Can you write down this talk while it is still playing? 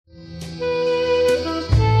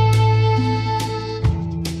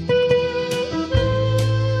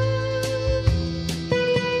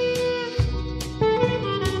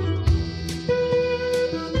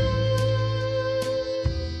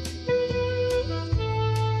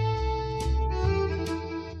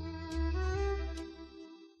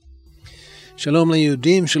Shalom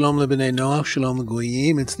leYudim, shalom leBnei Noach, shalom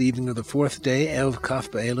leGoyim. It's the evening of the fourth day, Erev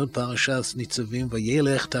Kaf B'Elul, Parashas Nitzavim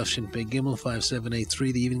Vayelech, Tafshin Pei Gimel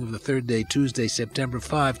 5783, the evening of the third day, Tuesday, September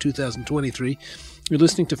 5, 2023. You're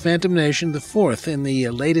listening to Phantom Nation, the fourth in the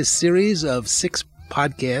latest series of 6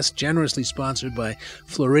 podcasts, generously sponsored by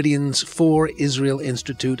Floridians for Israel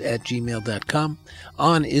Institute at gmail.com,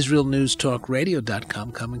 on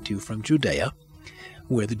IsraelNewsTalkRadio.com, coming to you from Judea,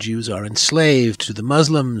 where the Jews are enslaved to the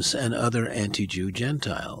Muslims and other anti-Jew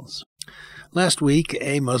Gentiles. Last week,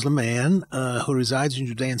 a Muslim man who resides in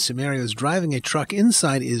Judea and Samaria was driving a truck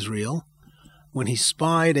inside Israel when he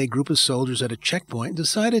spied a group of soldiers at a checkpoint,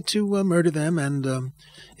 decided to murder them, and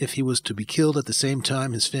if he was to be killed at the same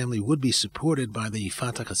time, his family would be supported by the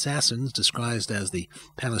Fatah assassins, disguised as the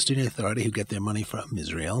Palestinian Authority, who get their money from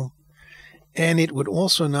Israel. And it would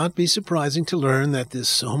also not be surprising to learn that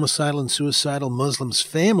this homicidal and suicidal Muslim's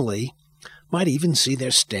family might even see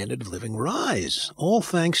their standard of living rise, all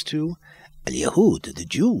thanks to al-Yahud, the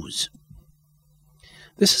Jews.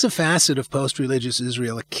 This is a facet of post-religious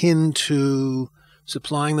Israel akin to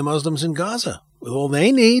supplying the Muslims in Gaza with all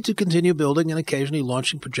they need to continue building and occasionally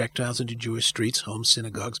launching projectiles into Jewish streets, homes,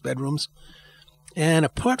 synagogues, bedrooms. And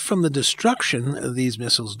apart from the destruction these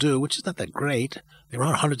missiles do, which is not that great, there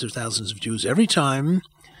are hundreds of thousands of Jews every time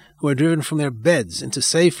who are driven from their beds into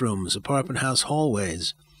safe rooms, apartment house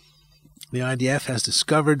hallways. The IDF has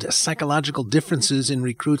discovered psychological differences in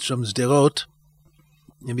recruits from Sderot,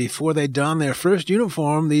 and before they don their first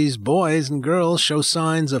uniform, these boys and girls show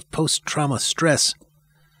signs of post-trauma stress.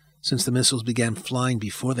 Since the missiles began flying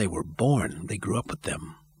before they were born, they grew up with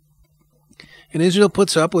them. And Israel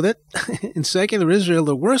puts up with it. In secular Israel,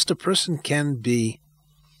 the worst a person can be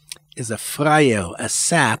is a frayer, a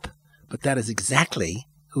sap, but that is exactly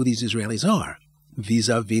who these Israelis are,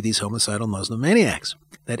 vis-a-vis these homicidal Muslim maniacs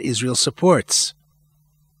that Israel supports.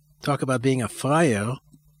 Talk about being a frayer.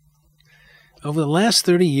 Over the last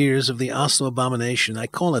 30 years of the Oslo abomination, I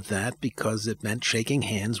call it that because it meant shaking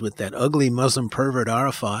hands with that ugly Muslim pervert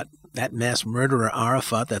Arafat, that mass murderer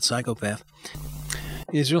Arafat, that psychopath.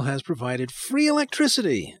 Israel has provided free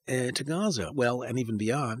electricity to Gaza, well, and even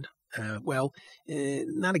beyond.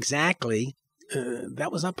 Not exactly.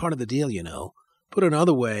 That was not part of the deal, you know. Put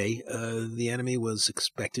another way, the enemy was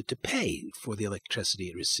expected to pay for the electricity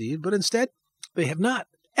it received, but instead, they have not,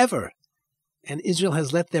 ever. And Israel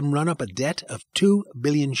has let them run up a debt of 2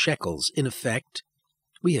 billion shekels. In effect,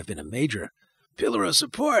 we have been a major pillar of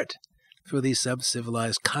support for these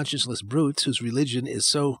sub-civilized, conscienceless brutes whose religion is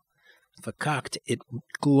so verkackt, it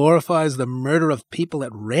glorifies the murder of people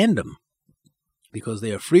at random because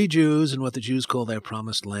they are free Jews in what the Jews call their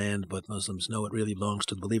promised land, but Muslims know it really belongs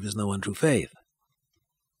to the believers in the one true faith.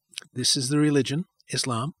 This is the religion,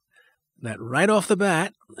 Islam, that right off the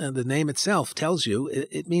bat, the name itself tells you,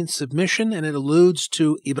 it means submission, and it alludes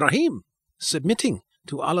to Ibrahim submitting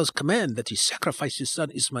to Allah's command that he sacrifice his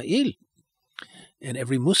son Ismail. And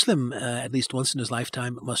every Muslim, at least once in his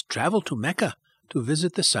lifetime, must travel to Mecca to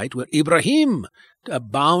visit the site where Ibrahim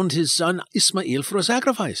bound his son Ismail for a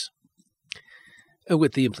sacrifice.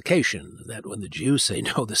 With the implication that when the Jews say,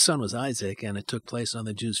 no, the son was Isaac, and it took place on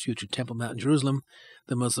the Jews' future Temple Mount in Jerusalem,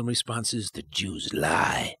 the Muslim response is, the Jews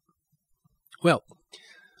lie. Well,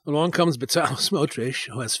 along comes Bezalel Smotrich,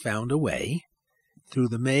 who has found a way, through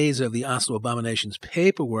the maze of the Oslo abomination's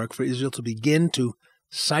paperwork, for Israel to begin to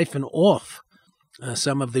siphon off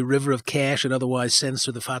some of the river of cash it otherwise sends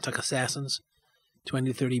to the Fatah assassins.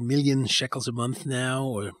 20 to 30 million shekels a month now,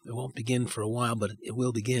 or it won't begin for a while, but it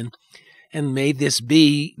will begin. And may this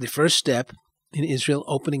be the first step in Israel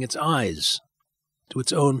opening its eyes to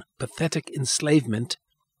its own pathetic enslavement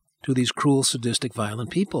to these cruel, sadistic,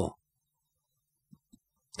 violent people.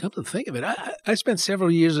 Come to think of it, I spent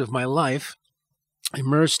several years of my life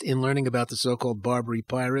immersed in learning about the so-called Barbary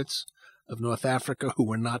pirates of North Africa, who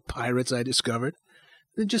were not pirates, I discovered.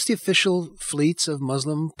 They're just the official fleets of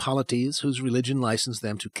Muslim polities whose religion licensed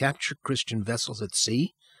them to capture Christian vessels at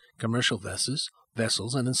sea, commercial vessels,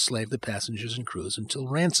 and enslave the passengers and crews until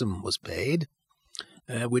ransom was paid,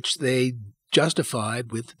 which they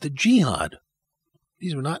justified with the jihad.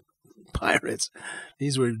 These were not pirates.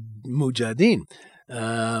 These were mujahideen.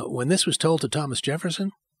 When this was told to Thomas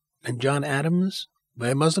Jefferson and John Adams by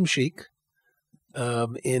a Muslim sheikh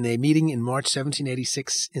in a meeting in March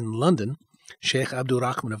 1786 in London, Sheikh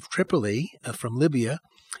Abdurrahman of Tripoli from Libya,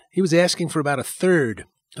 he was asking for about a third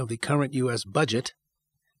of the current U.S. budget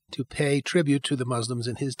to pay tribute to the Muslims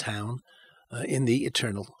in his town in the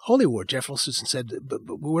Eternal Holy War. Jefferson said, but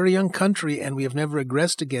we're a young country and we have never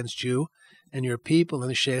aggressed against you and your people.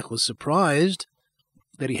 And the Sheikh was surprised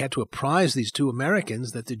that he had to apprise these two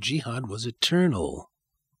Americans that the jihad was eternal.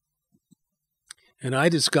 And I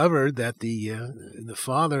discovered that the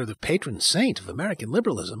father, the patron saint of American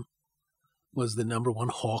liberalism, was the number one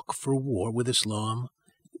hawk for war with Islam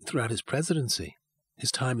throughout his presidency,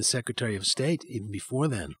 his time as Secretary of State, even before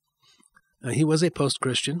then. He was a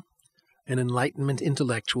post-Christian, an Enlightenment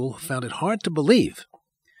intellectual who found it hard to believe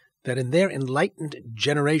that in their enlightened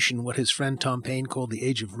generation, what his friend Tom Paine called the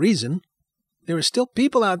Age of Reason, there are still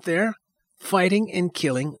people out there fighting and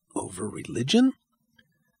killing over religion,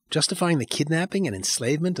 justifying the kidnapping and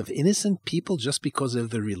enslavement of innocent people just because of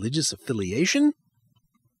their religious affiliation?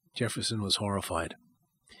 Jefferson was horrified.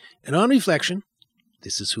 And on reflection,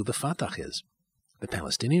 this is who the Fatah is, the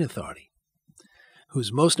Palestinian Authority,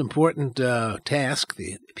 whose most important task,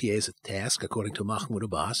 the PA's task, according to Mahmoud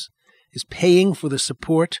Abbas, is paying for the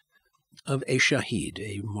support of a shaheed,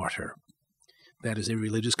 a martyr. That is a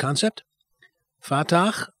religious concept.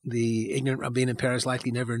 Fatah, the ignorant rabbin in Paris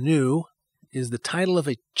likely never knew, is the title of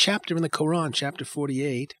a chapter in the Quran, chapter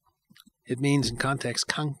 48. It means, in context,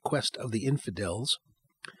 conquest of the infidels.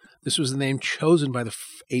 This was the name chosen by the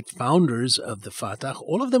 8 founders of the Fatah,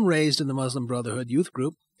 all of them raised in the Muslim Brotherhood youth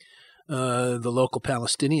group. The local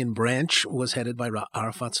Palestinian branch was headed by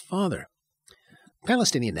Arafat's father.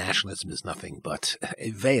 Palestinian nationalism is nothing but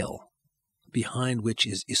a veil behind which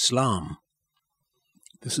is Islam.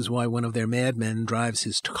 This is why one of their madmen drives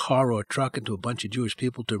his car or truck into a bunch of Jewish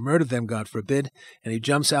people to murder them, God forbid, and he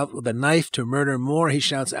jumps out with a knife to murder more. He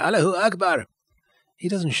shouts, Allahu Akbar. He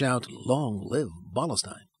doesn't shout, long live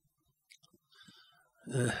Palestine.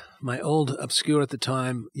 My old, obscure at the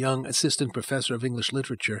time, young assistant professor of English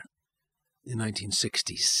literature in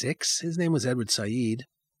 1966, his name was Edward Said,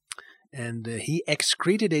 and he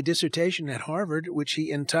excreted a dissertation at Harvard which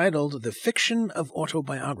he entitled The Fiction of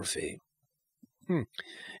Autobiography.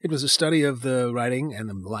 It was a study of the writing and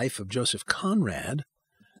the life of Joseph Conrad,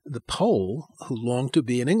 the Pole who longed to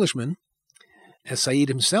be an Englishman, as Said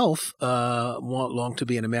himself longed to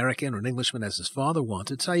be an American or an Englishman as his father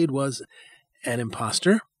wanted. Said was an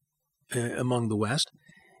imposter among the West.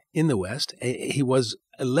 In the West, he was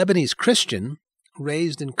a Lebanese Christian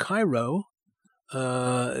raised in Cairo,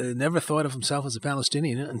 never thought of himself as a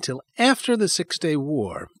Palestinian until after the Six-Day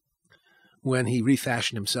War, when he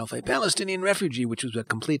refashioned himself a Palestinian refugee, which was a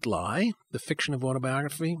complete lie, the fiction of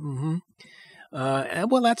autobiography.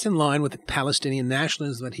 Well, that's in line with the Palestinian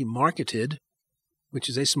nationalism that he marketed, which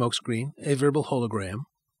is a smokescreen, a verbal hologram,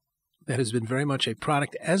 that has been very much a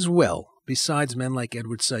product as well, besides men like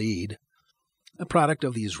Edward Said, a product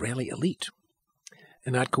of the Israeli elite.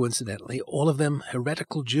 And not coincidentally, all of them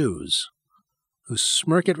heretical Jews who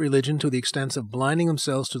smirk at religion to the extent of blinding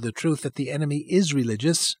themselves to the truth that the enemy is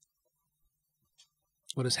religious.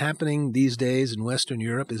 What is happening these days in Western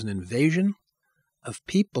Europe is an invasion of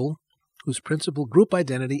people whose principal group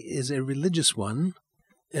identity is a religious one,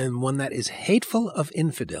 and one that is hateful of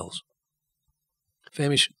infidels.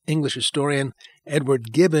 Famous English historian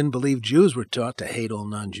Edward Gibbon believed Jews were taught to hate all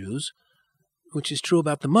non-Jews, which is true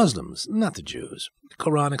about the Muslims, not the Jews. The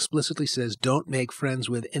Quran explicitly says, don't make friends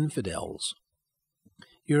with infidels.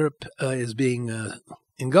 Europe is being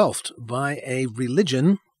engulfed by a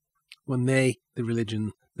religion when they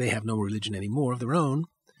have no religion anymore of their own,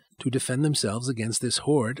 to defend themselves against this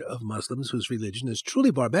horde of Muslims whose religion is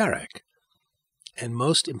truly barbaric. And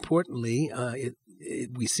most importantly,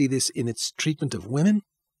 we see this in its treatment of women.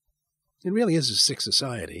 It really is a sick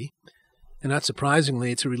society. And not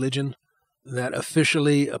surprisingly, it's a religion that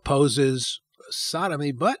officially opposes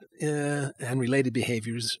sodomy and related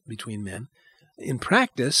behaviors between men. In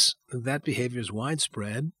practice, that behavior is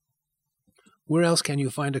widespread. Where else can you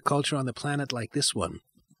find a culture on the planet like this one,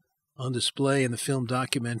 on display in the film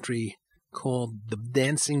documentary called The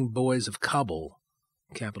Dancing Boys of Kabul,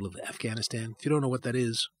 capital of Afghanistan? If you don't know what that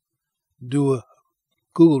is, do a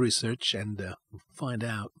Google research and find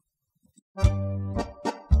out.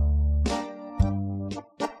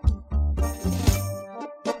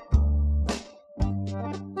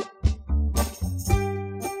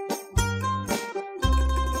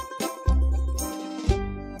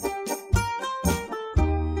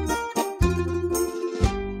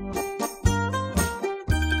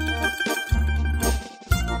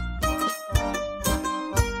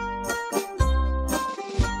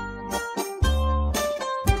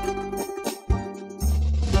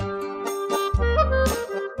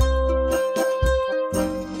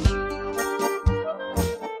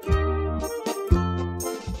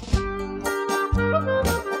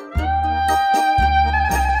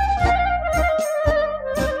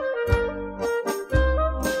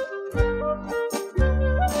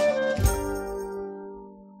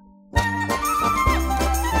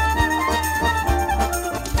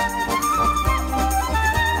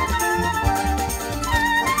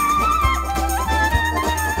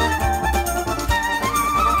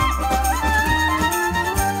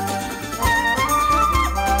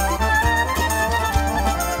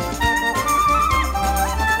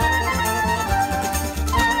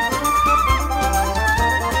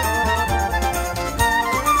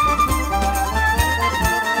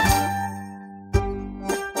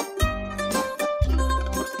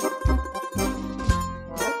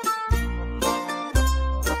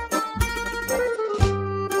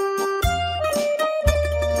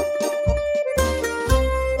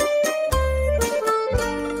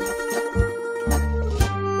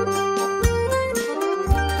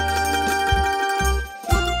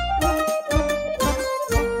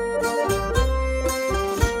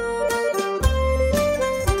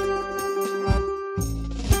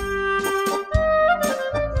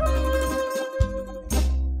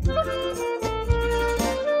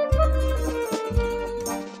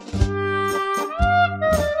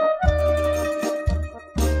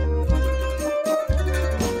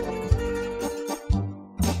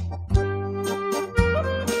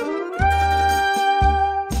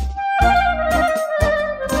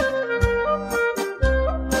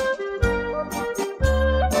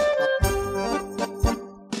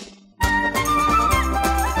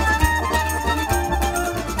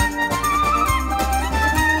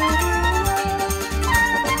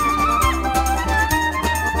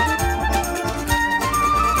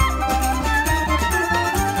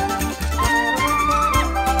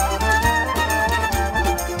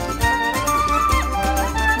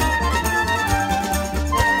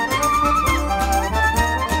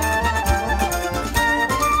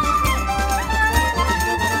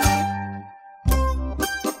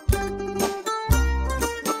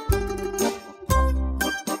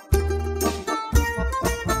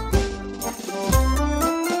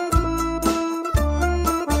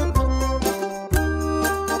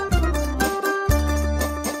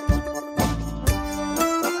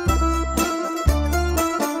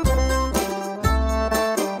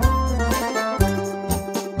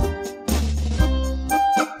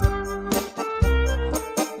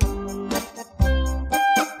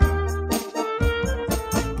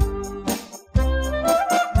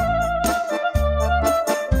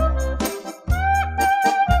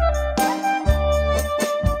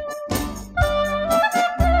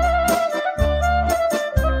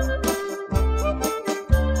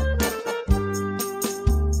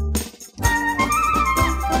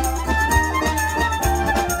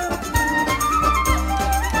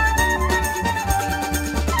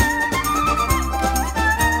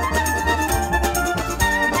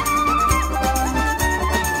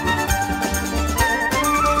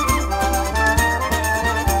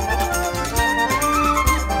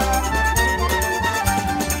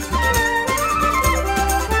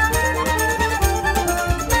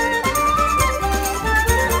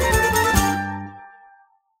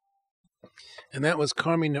 And that was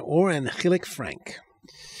Carmi Naor and Chilik Frank.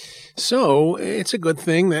 So it's a good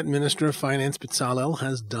thing that Minister of Finance Bezalel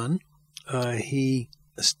has done. He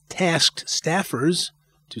tasked staffers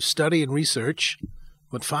to study and research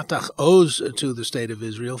what Fatah owes to the State of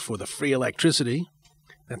Israel for the free electricity.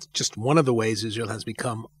 That's just one of the ways Israel has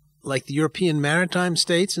become like the European maritime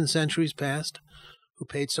states in centuries past, who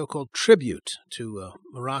paid so-called tribute to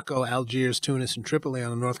Morocco, Algiers, Tunis, and Tripoli on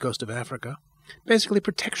the north coast of Africa. Basically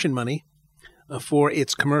protection money for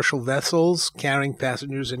its commercial vessels carrying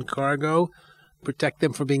passengers and cargo, protect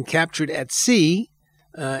them from being captured at sea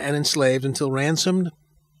and enslaved until ransomed.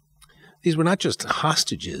 These were not just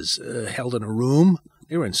hostages held in a room,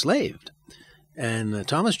 they were enslaved. And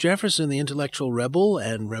Thomas Jefferson, the intellectual rebel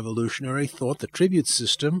and revolutionary, thought the tribute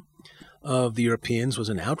system of the Europeans was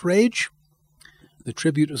an outrage. The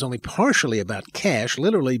tribute was only partially about cash.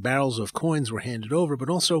 Literally, barrels of coins were handed over, but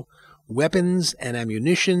also weapons and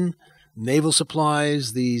ammunition, naval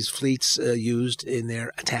supplies these fleets used in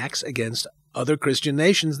their attacks against other Christian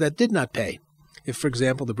nations that did not pay. If, for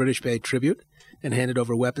example, the British paid tribute and handed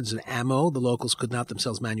over weapons and ammo the locals could not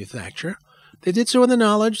themselves manufacture, they did so in the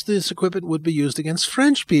knowledge this equipment would be used against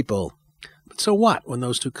French people. But so what when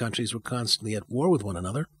those two countries were constantly at war with one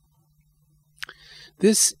another?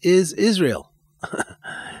 This is Israel.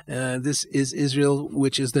 This is Israel,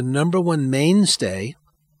 which is the number one mainstay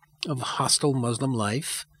of hostile Muslim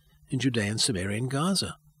life in Judea and Samaria and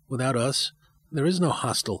Gaza. Without us, there is no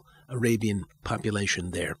hostile Arabian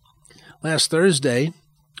population there. Last Thursday,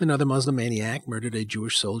 another Muslim maniac murdered a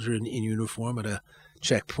Jewish soldier in uniform at a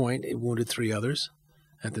checkpoint. It wounded 3 others.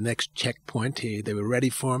 At the next checkpoint, they were ready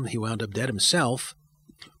for him. He wound up dead himself,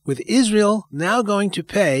 with Israel now going to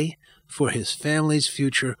pay for his family's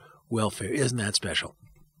future welfare. Isn't that special?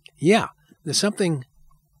 Yeah, there's something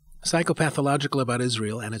psychopathological about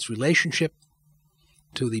Israel and its relationship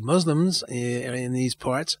to the Muslims in these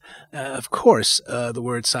parts. Of course, the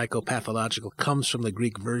word psychopathological comes from the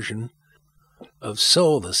Greek version of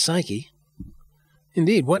soul, the psyche.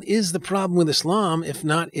 Indeed, what is the problem with Islam if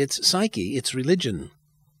not its psyche, its religion?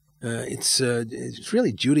 It's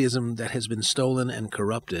really Judaism that has been stolen and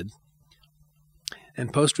corrupted.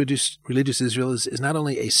 And post-religious Israel is not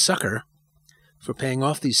only a sucker for paying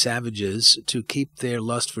off these savages to keep their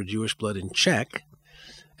lust for Jewish blood in check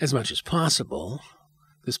as much as possible.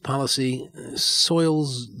 This policy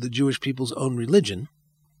soils the Jewish people's own religion,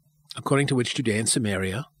 according to which Judea and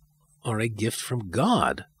Samaria are a gift from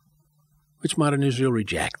God, which modern Israel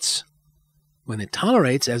rejects when it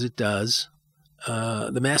tolerates, as it does,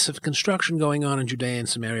 the massive construction going on in Judea and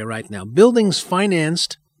Samaria right now. Buildings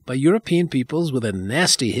financed by European peoples with a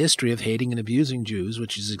nasty history of hating and abusing Jews,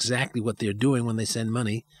 which is exactly what they're doing when they send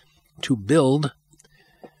money to build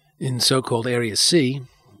in so-called Area C.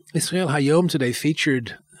 Israel Hayom today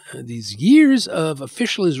featured these years of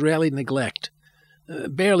official Israeli neglect,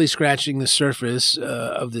 barely scratching the surface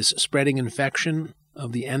of this spreading infection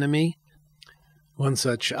of the enemy. One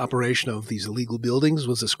such operation of these illegal buildings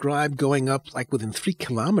was described going up like within 3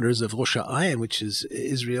 kilometers of Rosh Hashanah, which is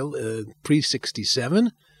Israel,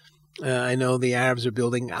 pre-67. I know the Arabs are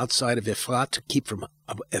building outside of Efrat to keep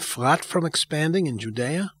Efrat from expanding in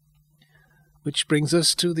Judea, which brings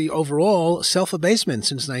us to the overall self-abasement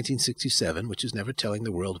since 1967, which is never telling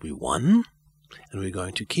the world we won, and we're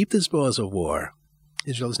going to keep the spoils of war.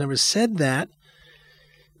 Israel has never said that,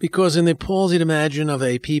 because in the palsied imagine of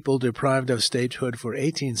a people deprived of statehood for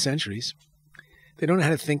 18 centuries, they don't know how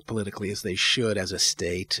to think politically as they should as a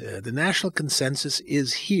state. The national consensus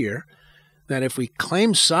is here that if we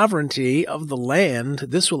claim sovereignty of the land,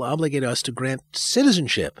 this will obligate us to grant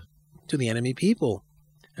citizenship to the enemy people.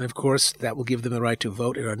 And of course, that will give them the right to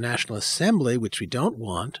vote in our National Assembly, which we don't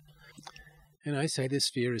want. And I say this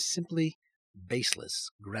fear is simply baseless,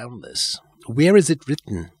 groundless. Where is it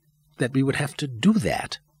written that we would have to do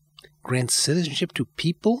that? Grant citizenship to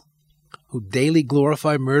people who daily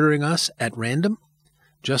glorify murdering us at random,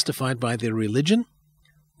 justified by their religion,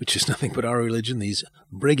 which is nothing but our religion these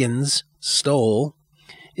brigands stole.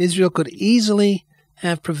 Israel could easily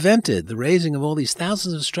have prevented the raising of all these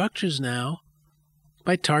thousands of structures now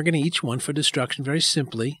by targeting each one for destruction very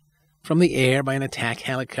simply from the air by an attack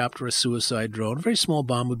helicopter or a suicide drone. A very small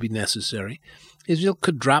bomb would be necessary. Israel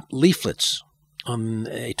could drop leaflets on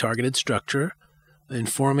a targeted structure,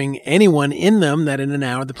 informing anyone in them that in an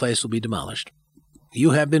hour the place will be demolished.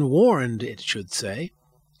 You have been warned, it should say.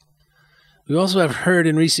 We also have heard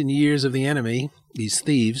in recent years of the enemy, these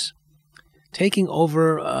thieves, taking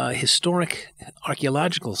over historic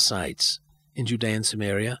archaeological sites in Judea and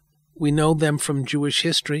Samaria. We know them from Jewish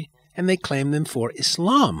history, and they claim them for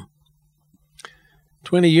Islam.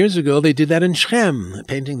 20 years ago, they did that in Shechem,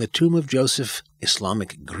 painting the tomb of Joseph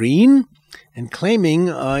Islamic green and claiming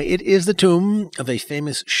it is the tomb of a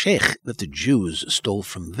famous sheikh that the Jews stole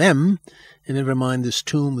from them. And never mind, this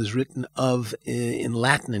tomb was written of in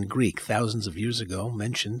Latin and Greek thousands of years ago,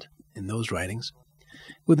 mentioned in those writings,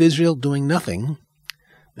 with Israel doing nothing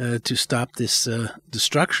to stop this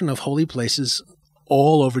destruction of holy places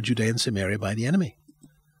all over Judea and Samaria by the enemy,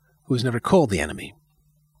 who is never called the enemy.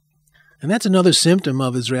 And that's another symptom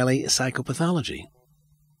of Israeli psychopathology.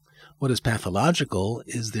 What is pathological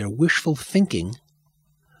is their wishful thinking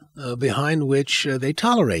behind which they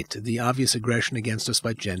tolerate the obvious aggression against us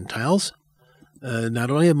by Gentiles, not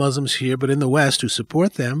only the Muslims here, but in the West who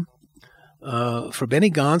support them. For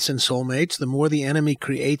Benny Gantz and soulmates, the more the enemy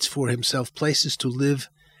creates for himself places to live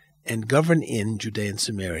and govern in Judea and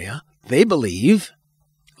Samaria, they believe,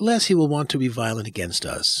 the less he will want to be violent against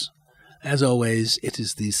us. As always, it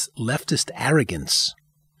is this leftist arrogance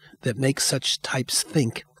that makes such types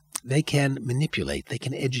think they can manipulate, they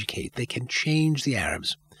can educate, they can change the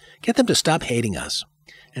Arabs, get them to stop hating us,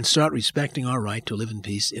 and start respecting our right to live in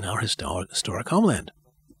peace in our historic homeland.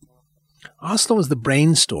 Oslo was the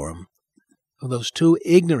brainstorm of those two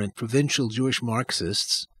ignorant provincial Jewish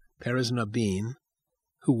Marxists, Peres and Rabin,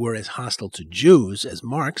 who were as hostile to Jews as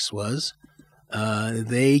Marx was.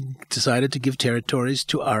 They decided to give territories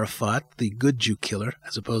to Arafat, the good Jew killer,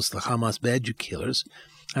 as opposed to the Hamas bad Jew killers.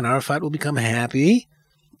 And Arafat will become happy,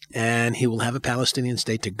 and he will have a Palestinian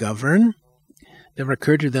state to govern. Never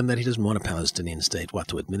occurred to them that he doesn't want a Palestinian state. What,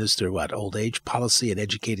 to administer, old age policy and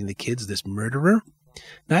educating the kids, this murderer?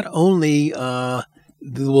 Not only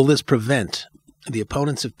will this prevent the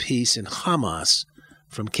opponents of peace in Hamas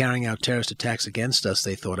from carrying out terrorist attacks against us,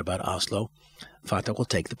 they thought about Oslo, Fatah will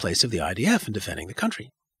take the place of the IDF in defending the country.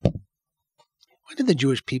 Why did the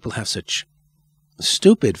Jewish people have such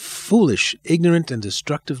stupid, foolish, ignorant, and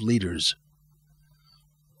destructive leaders?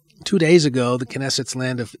 2 days ago, the Knesset's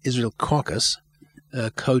Land of Israel caucus,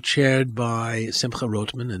 co-chaired by Simcha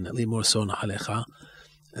Rotman and Limor Son Halecha,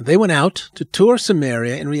 they went out to tour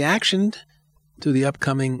Samaria in reaction to the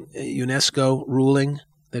upcoming UNESCO ruling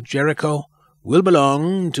that Jericho will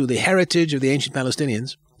belong to the heritage of the ancient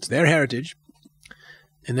Palestinians. It's their heritage.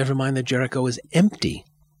 And never mind that Jericho is empty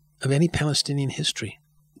of any Palestinian history.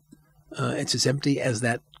 It's as empty as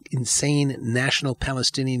that insane National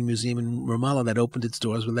Palestinian Museum in Ramallah that opened its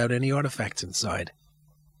doors without any artifacts inside.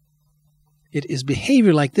 It is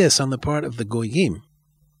behavior like this on the part of the Goyim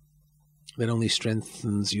that only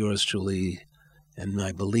strengthens yours truly and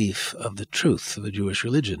my belief of the truth of the Jewish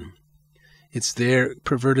religion. It's their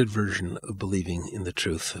perverted version of believing in the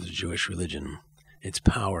truth of the Jewish religion, its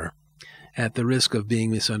power. At the risk of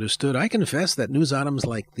being misunderstood, I confess that news items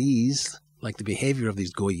like these, like the behavior of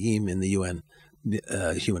these Goyim in the UN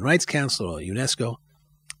Human Rights Council or UNESCO,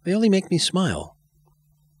 they only make me smile.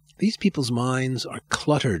 These people's minds are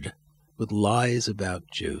cluttered with lies about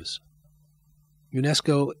Jews.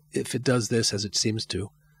 UNESCO, if it does this, as it seems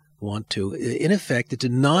to want to, in effect, it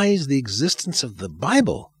denies the existence of the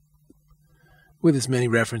Bible. With its many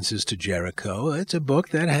references to Jericho, it's a book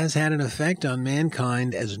that has had an effect on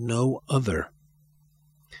mankind as no other.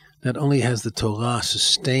 Not only has the Torah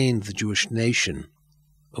sustained the Jewish nation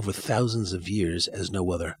over thousands of years as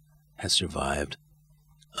no other has survived,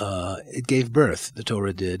 it gave birth, the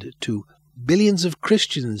Torah did, to billions of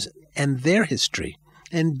Christians and their history,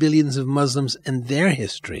 and billions of Muslims and their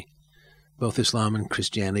history, both Islam and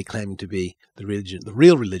Christianity claiming to be the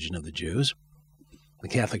real religion of the Jews. The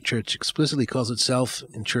Catholic Church explicitly calls itself,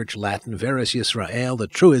 in Church Latin, Veris Yisrael, the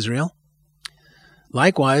true Israel.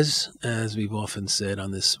 Likewise, as we've often said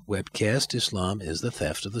on this webcast, Islam is the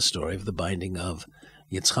theft of the story of the binding of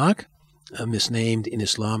Yitzchak, misnamed in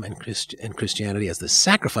Islam and Christianity as the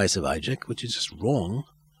sacrifice of Isaac, which is just wrong.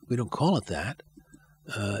 We don't call it that.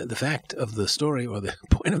 The fact of the story, or the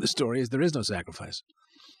point of the story, is there is no sacrifice.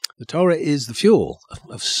 The Torah is the fuel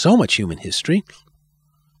of so much human history,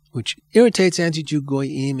 which irritates anti-Jew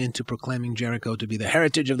Goyim into proclaiming Jericho to be the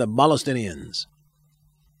heritage of the Palestinians.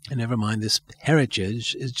 And never mind, this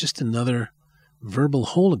heritage is just another verbal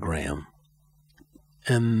hologram.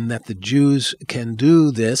 And that the Jews can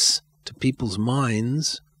do this to people's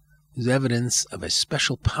minds is evidence of a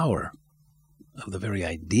special power of the very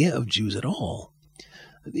idea of Jews at all.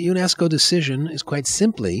 The UNESCO decision is quite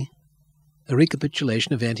simply a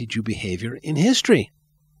recapitulation of anti-Jew behavior in history.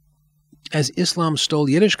 As Islam stole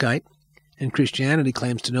Yiddishkeit and Christianity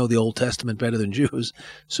claims to know the Old Testament better than Jews,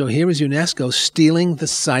 so here is UNESCO stealing the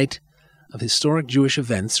site of historic Jewish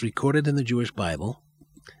events recorded in the Jewish Bible,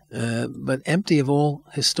 but empty of all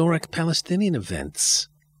historic Palestinian events.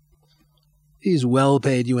 these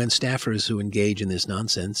well-paid UN staffers who engage in this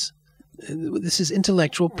nonsense. This is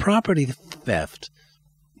intellectual property theft.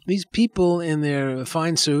 These people in their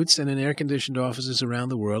fine suits and in air-conditioned offices around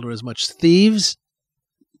the world are as much thieves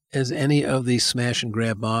as any of these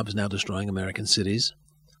smash-and-grab mobs now destroying American cities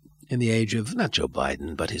in the age of not Joe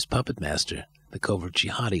Biden, but his puppet master, the covert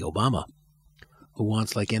jihadi Obama, who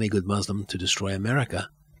wants, like any good Muslim, to destroy America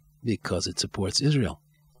because it supports Israel.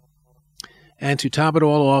 And to top it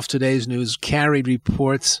all off, today's news carried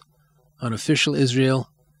reports on official Israel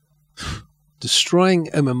destroying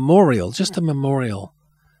a memorial, just a memorial,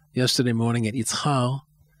 yesterday morning at Yitzhak,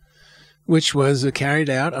 which was carried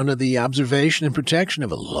out under the observation and protection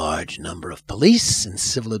of a large number of police and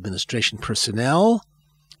civil administration personnel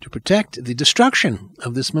to protect the destruction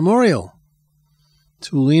of this memorial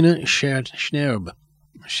to Lena Schnerb,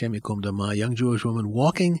 Hashem Yikom Dama, a young Jewish woman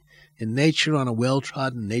walking in nature on a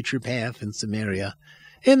well-trodden nature path in Samaria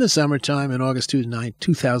in the summertime in August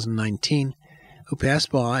 2019, who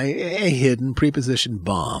passed by a hidden prepositioned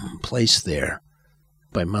bomb placed there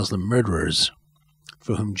by Muslim murderers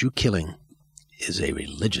for whom Jew killing is a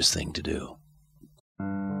religious thing to do.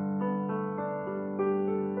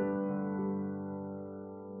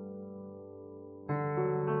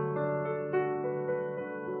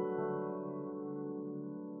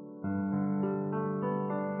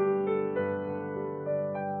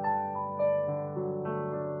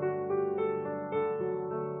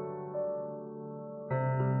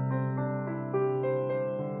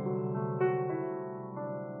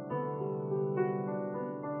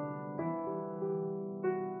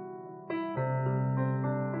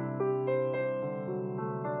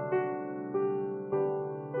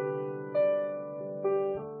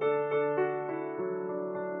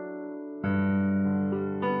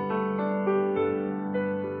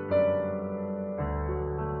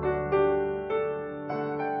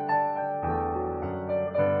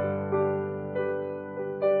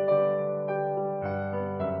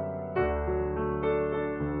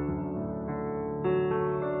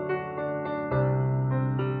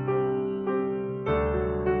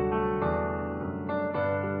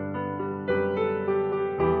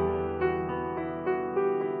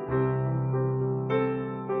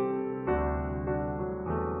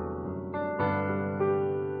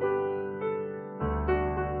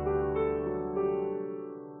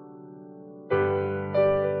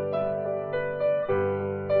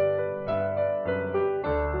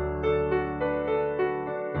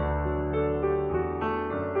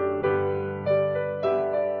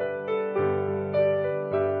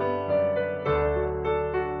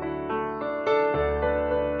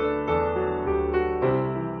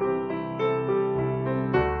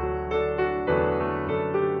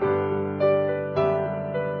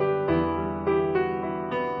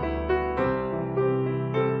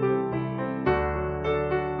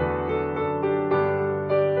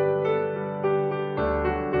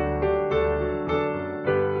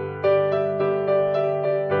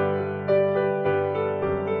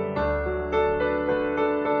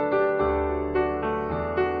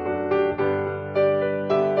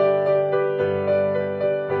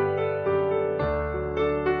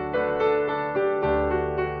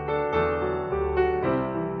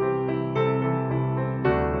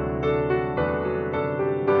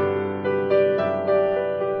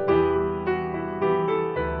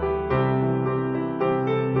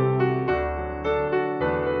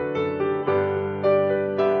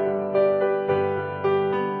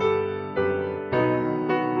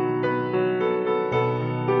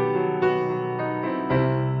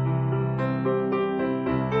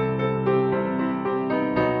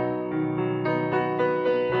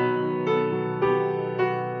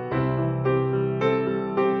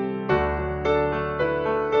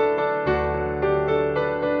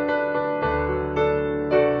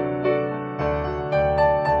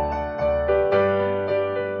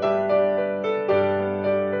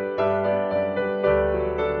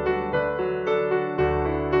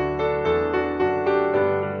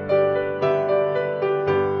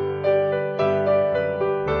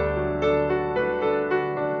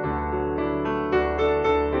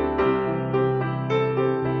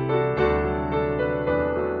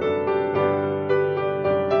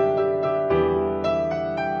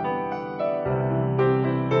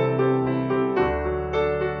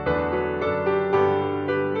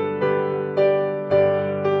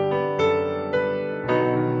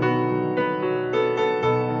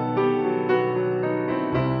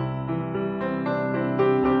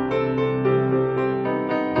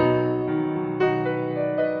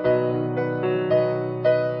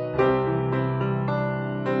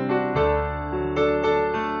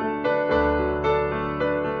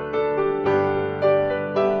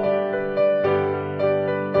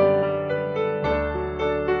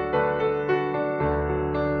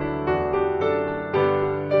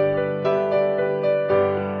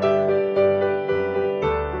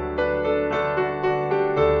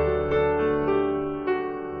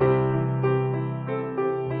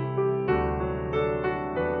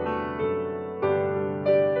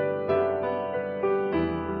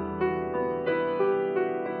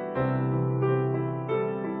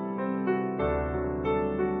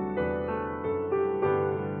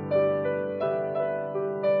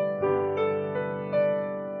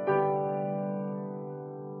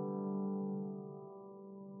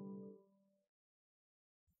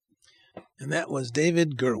 And that was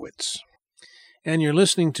David Gurwitz. And you're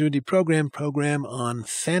listening to the program on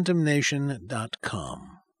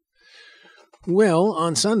phantomnation.com. Well,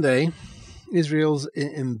 on Sunday, Israel's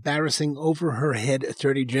embarrassing over-her-head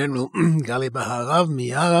Attorney General Gali Baharav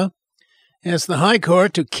Miara asked the High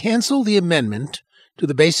Court to cancel the amendment to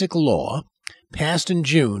the Basic Law passed in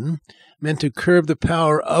June, meant to curb the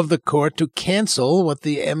power of the court to cancel what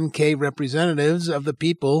the MK representatives of the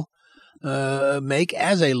people make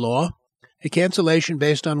as a law, a cancellation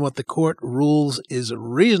based on what the court rules is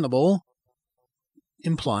reasonable,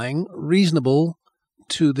 implying reasonable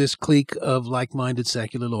to this clique of like-minded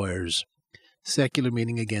secular lawyers. Secular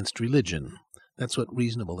meaning against religion. That's what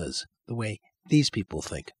reasonable is, the way these people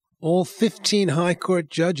think. All 15 High Court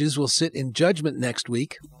judges will sit in judgment next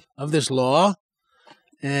week of this law,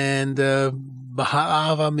 and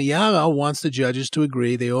Baharav Miara wants the judges to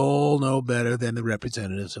agree they all know better than the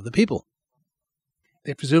representatives of the people.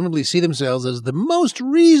 They presumably see themselves as the most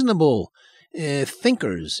reasonable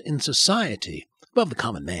thinkers in society, above the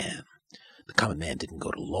common man. The common man didn't go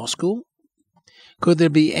to law school. Could there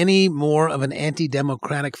be any more of an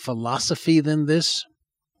anti-democratic philosophy than this?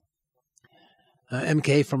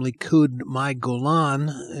 MK from Likud, Mai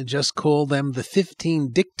Golan, just called them the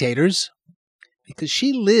 15 dictators because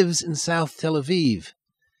she lives in South Tel Aviv,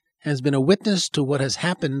 has been a witness to what has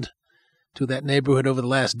happened to that neighborhood over the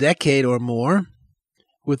last decade or more,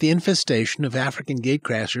 with the infestation of African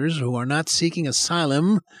gatecrashers who are not seeking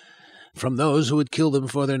asylum from those who would kill them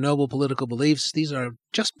for their noble political beliefs. These are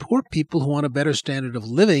just poor people who want a better standard of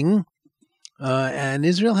living, and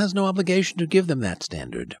Israel has no obligation to give them that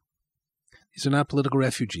standard. These are not political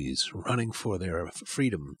refugees running for their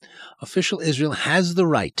freedom. Official Israel has the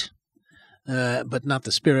right, but not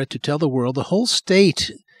the spirit, to tell the world the whole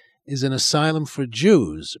state is an asylum for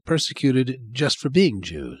Jews, persecuted just for being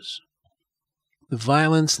Jews. The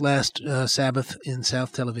violence last Sabbath in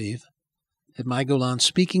South Tel Aviv had Mai Golan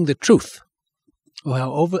speaking the truth.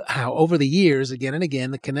 How over the years, again and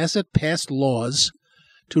again, the Knesset passed laws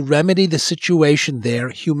to remedy the situation there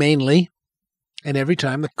humanely, and every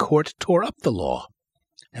time the court tore up the law.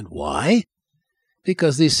 And why?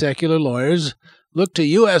 Because these secular lawyers look to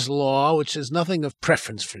U.S. law, which says nothing of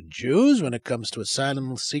preference for Jews when it comes to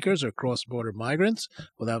asylum seekers or cross-border migrants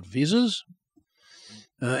without visas.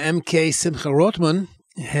 MK Simcha Rotman,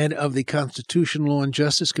 head of the Constitution, Law, and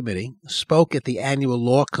Justice Committee, spoke at the annual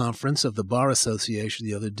law conference of the Bar Association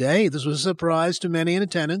the other day. This was a surprise to many in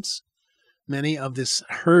attendance. Many of this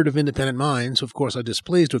herd of independent minds, who of course are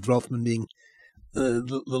displeased with Rothman being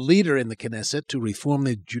the leader in the Knesset to reform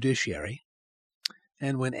the judiciary.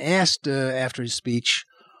 And when asked after his speech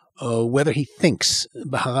whether he thinks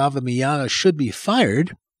Baharav Miara should be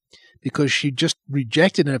fired because she just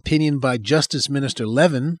rejected an opinion by Justice Minister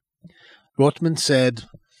Levin, Rotman said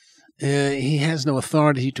he has no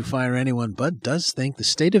authority to fire anyone, but does think the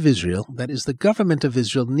state of Israel, that is the government of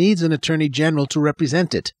Israel, needs an attorney general to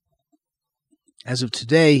represent it. As of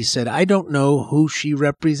today, he said, I don't know who she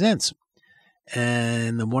represents.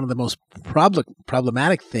 And one of the most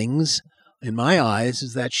problematic things in my eyes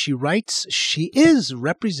is that she writes she is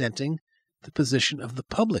representing the position of the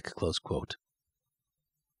public, close quote.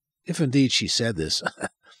 If indeed she said this,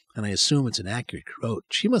 and I assume it's an accurate quote,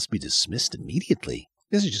 she must be dismissed immediately.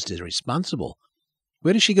 This is just irresponsible.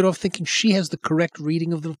 Where does she get off thinking she has the correct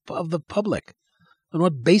reading of the public? On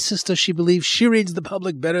what basis does she believe she reads the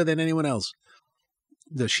public better than anyone else?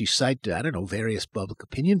 Does she cite, various public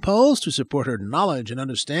opinion polls to support her knowledge and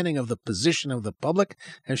understanding of the position of the public,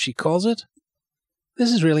 as she calls it?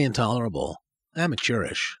 This is really intolerable,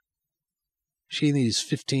 amateurish. She and these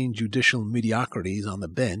 15 judicial mediocrities on the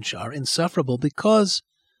bench are insufferable because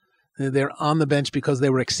they're on the bench because they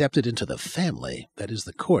were accepted into the family, that is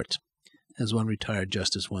the court. As one retired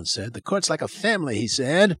justice once said, the court's like a family, he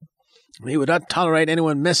said. He would not tolerate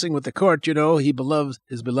anyone messing with the court,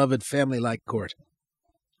 his beloved family-like court.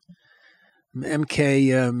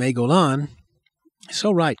 MK Mai Golan is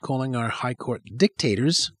so right calling our high court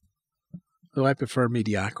dictators, though I prefer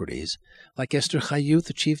mediocrities. Like Esther Chayut,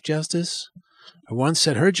 the Chief Justice, who once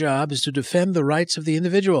said her job is to defend the rights of the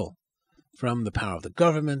individual from the power of the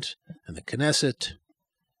government and the Knesset.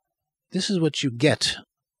 This is what you get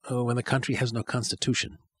when the country has no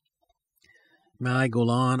constitution. Mai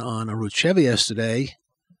Golan on Arutz Sheva yesterday,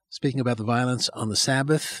 speaking about the violence on the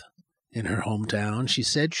Sabbath in her hometown, she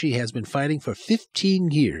said she has been fighting for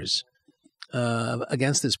 15 years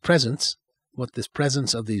against this presence, what this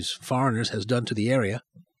presence of these foreigners has done to the area.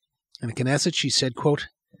 In the Knesset, she said, quote,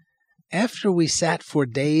 after we sat for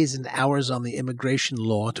days and hours on the immigration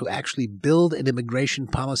law to actually build an immigration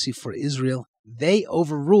policy for Israel, they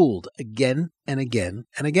overruled again and again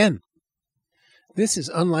and again. This is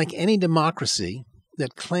unlike any democracy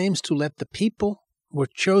that claims to let the people who are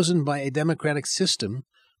chosen by a democratic system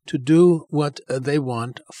to do what they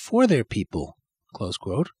want for their people, close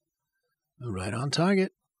quote. Right on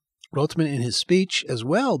target. Rothman, in his speech as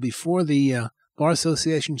well before the Bar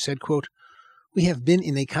Association, said, quote, "We have been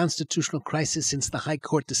in a constitutional crisis since the High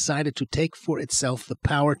Court decided to take for itself the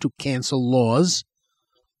power to cancel laws.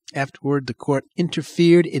 Afterward, the court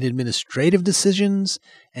interfered in administrative decisions,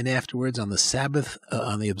 and afterwards on the Sabbath,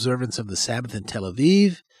 on the observance of the Sabbath in Tel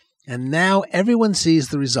Aviv. And now everyone sees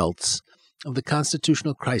the results of the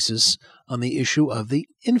constitutional crisis on the issue of the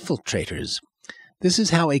infiltrators. This is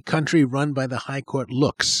how a country run by the High Court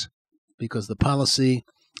looks, because the policy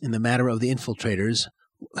in the matter of the infiltrators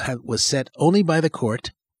was set only by the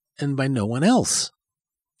court and by no one else."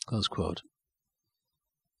 Close quote.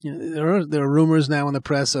 You know, there are rumors now in the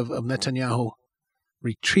press of Netanyahu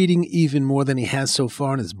retreating even more than he has so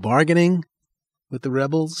far in his bargaining with the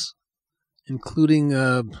rebels, including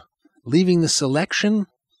leaving the selection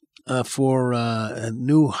for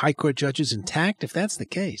new High Court judges intact, if that's the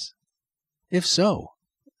case. If so,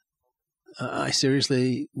 I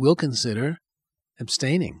seriously will consider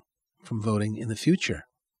abstaining from voting in the future.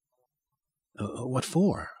 What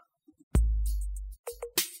for?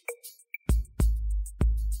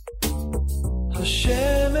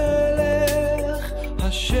 Hashem elech,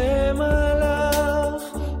 Hashem alach,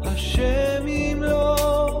 Hashem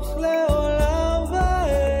yimloch leolam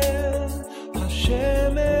va'ed.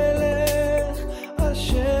 Hashem elech,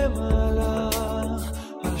 Hashem alach,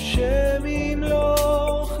 Hashem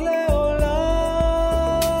yimloch leolam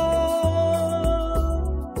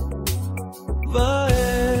va'ed.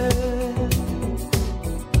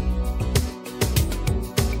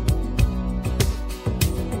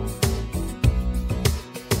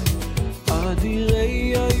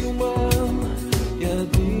 אדירי היומם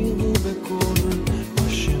ידירו בקול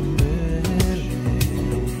השם מלך,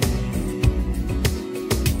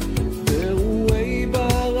 ברואי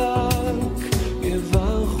ברק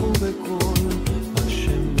יברכו בקול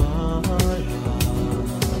השם מלך,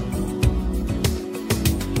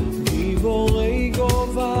 גיבורי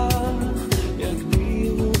גובה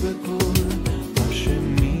יגדירו בקול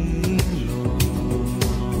השם מילוך,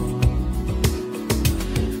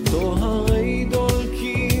 טוהרי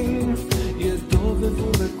דולקים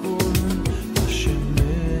ידובבו בקול השם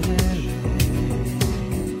מלך,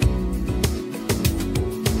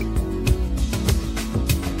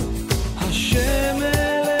 השם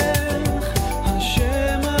מלך,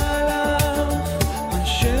 השם מלך,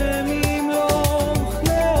 השם ימלוך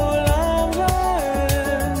לעולם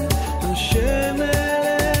ועד. השם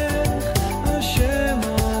מלך, השם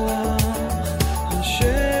מלך,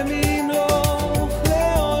 השם ימלוך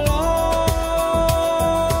לעולם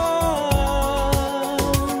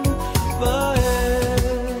ועד.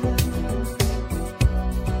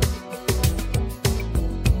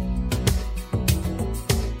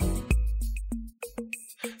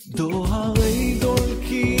 דוהרי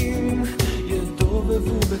דולקים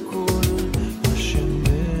ידובבו בקול השם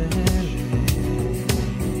מלך,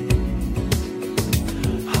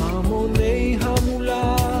 המוני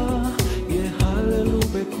המולה יהללו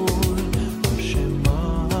בקול השם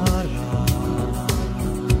מלך,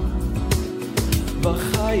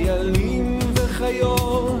 וחיילים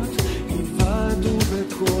וחיות יבעדו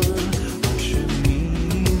בקול השם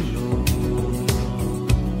מילוך,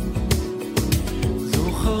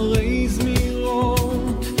 זוכרי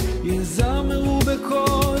זמירות יזמרו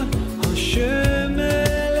בקול השם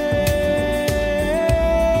מלך,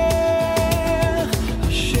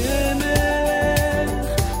 השם מלך,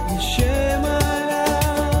 השם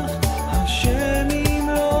מלך, השם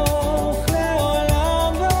ימלוך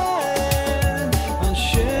לעולם ועד.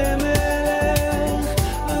 השם מלך,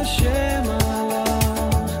 השם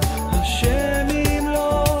מלך, השם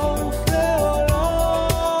ימלוך לעולם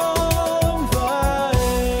ועד.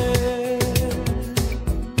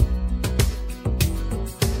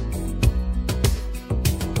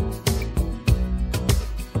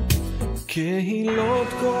 קהילות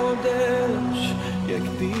קודש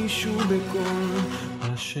יקדישו בקול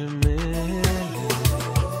השם מלך,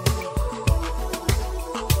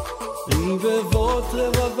 רבבות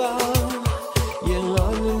רבבה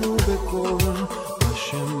ירננו בקול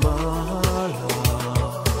השם מלך,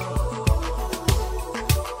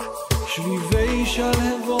 שביבי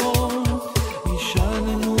שלהבות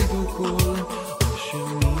ישננו בקול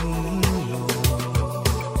השם מילוך,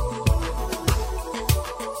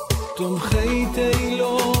 תומכי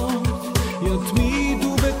תהילות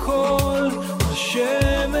יתמידו בקול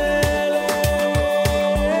השם מלך,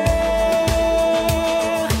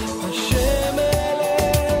 השם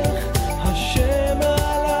מלך, השם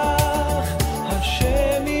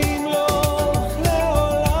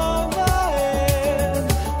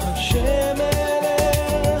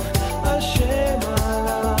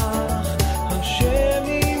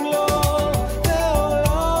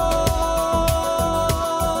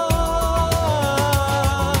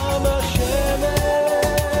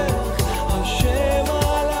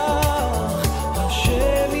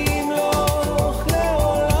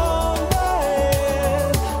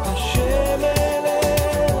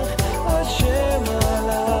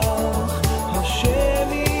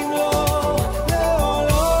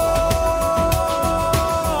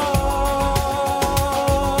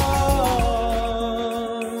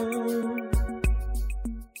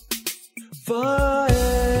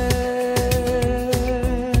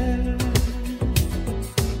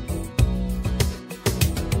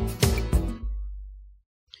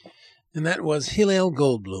And that was Hillel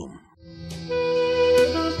Goldblum.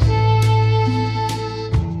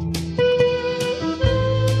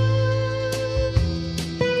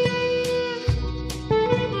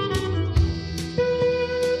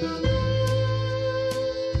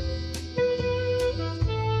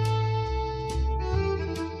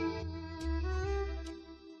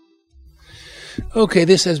 Okay,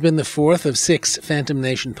 this has been the fourth of 6 Phantom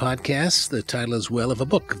Nation podcasts. The title as well of a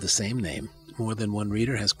book of the same name. More than one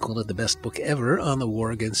reader has called it the best book ever on the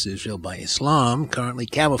war against Israel by Islam, currently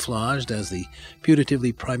camouflaged as the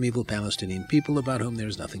putatively primeval Palestinian people about whom there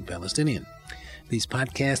is nothing Palestinian. These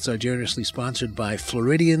podcasts are generously sponsored by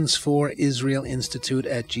Floridians for Israel Institute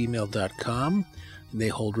at gmail.com. They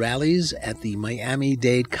hold rallies at the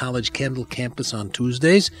Miami-Dade College Kendall campus on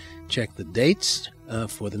Tuesdays. Check the dates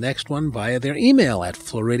for the next one via their email at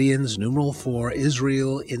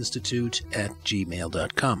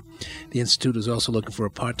floridians@gmail.com. The Institute is also looking for a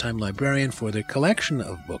part-time librarian for their collection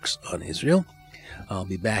of books on Israel. I'll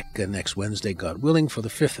be back next Wednesday, God willing, for the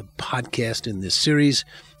 5th podcast in this series.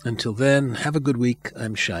 Until then, have a good week.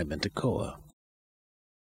 I'm Shai Ben Tekoa.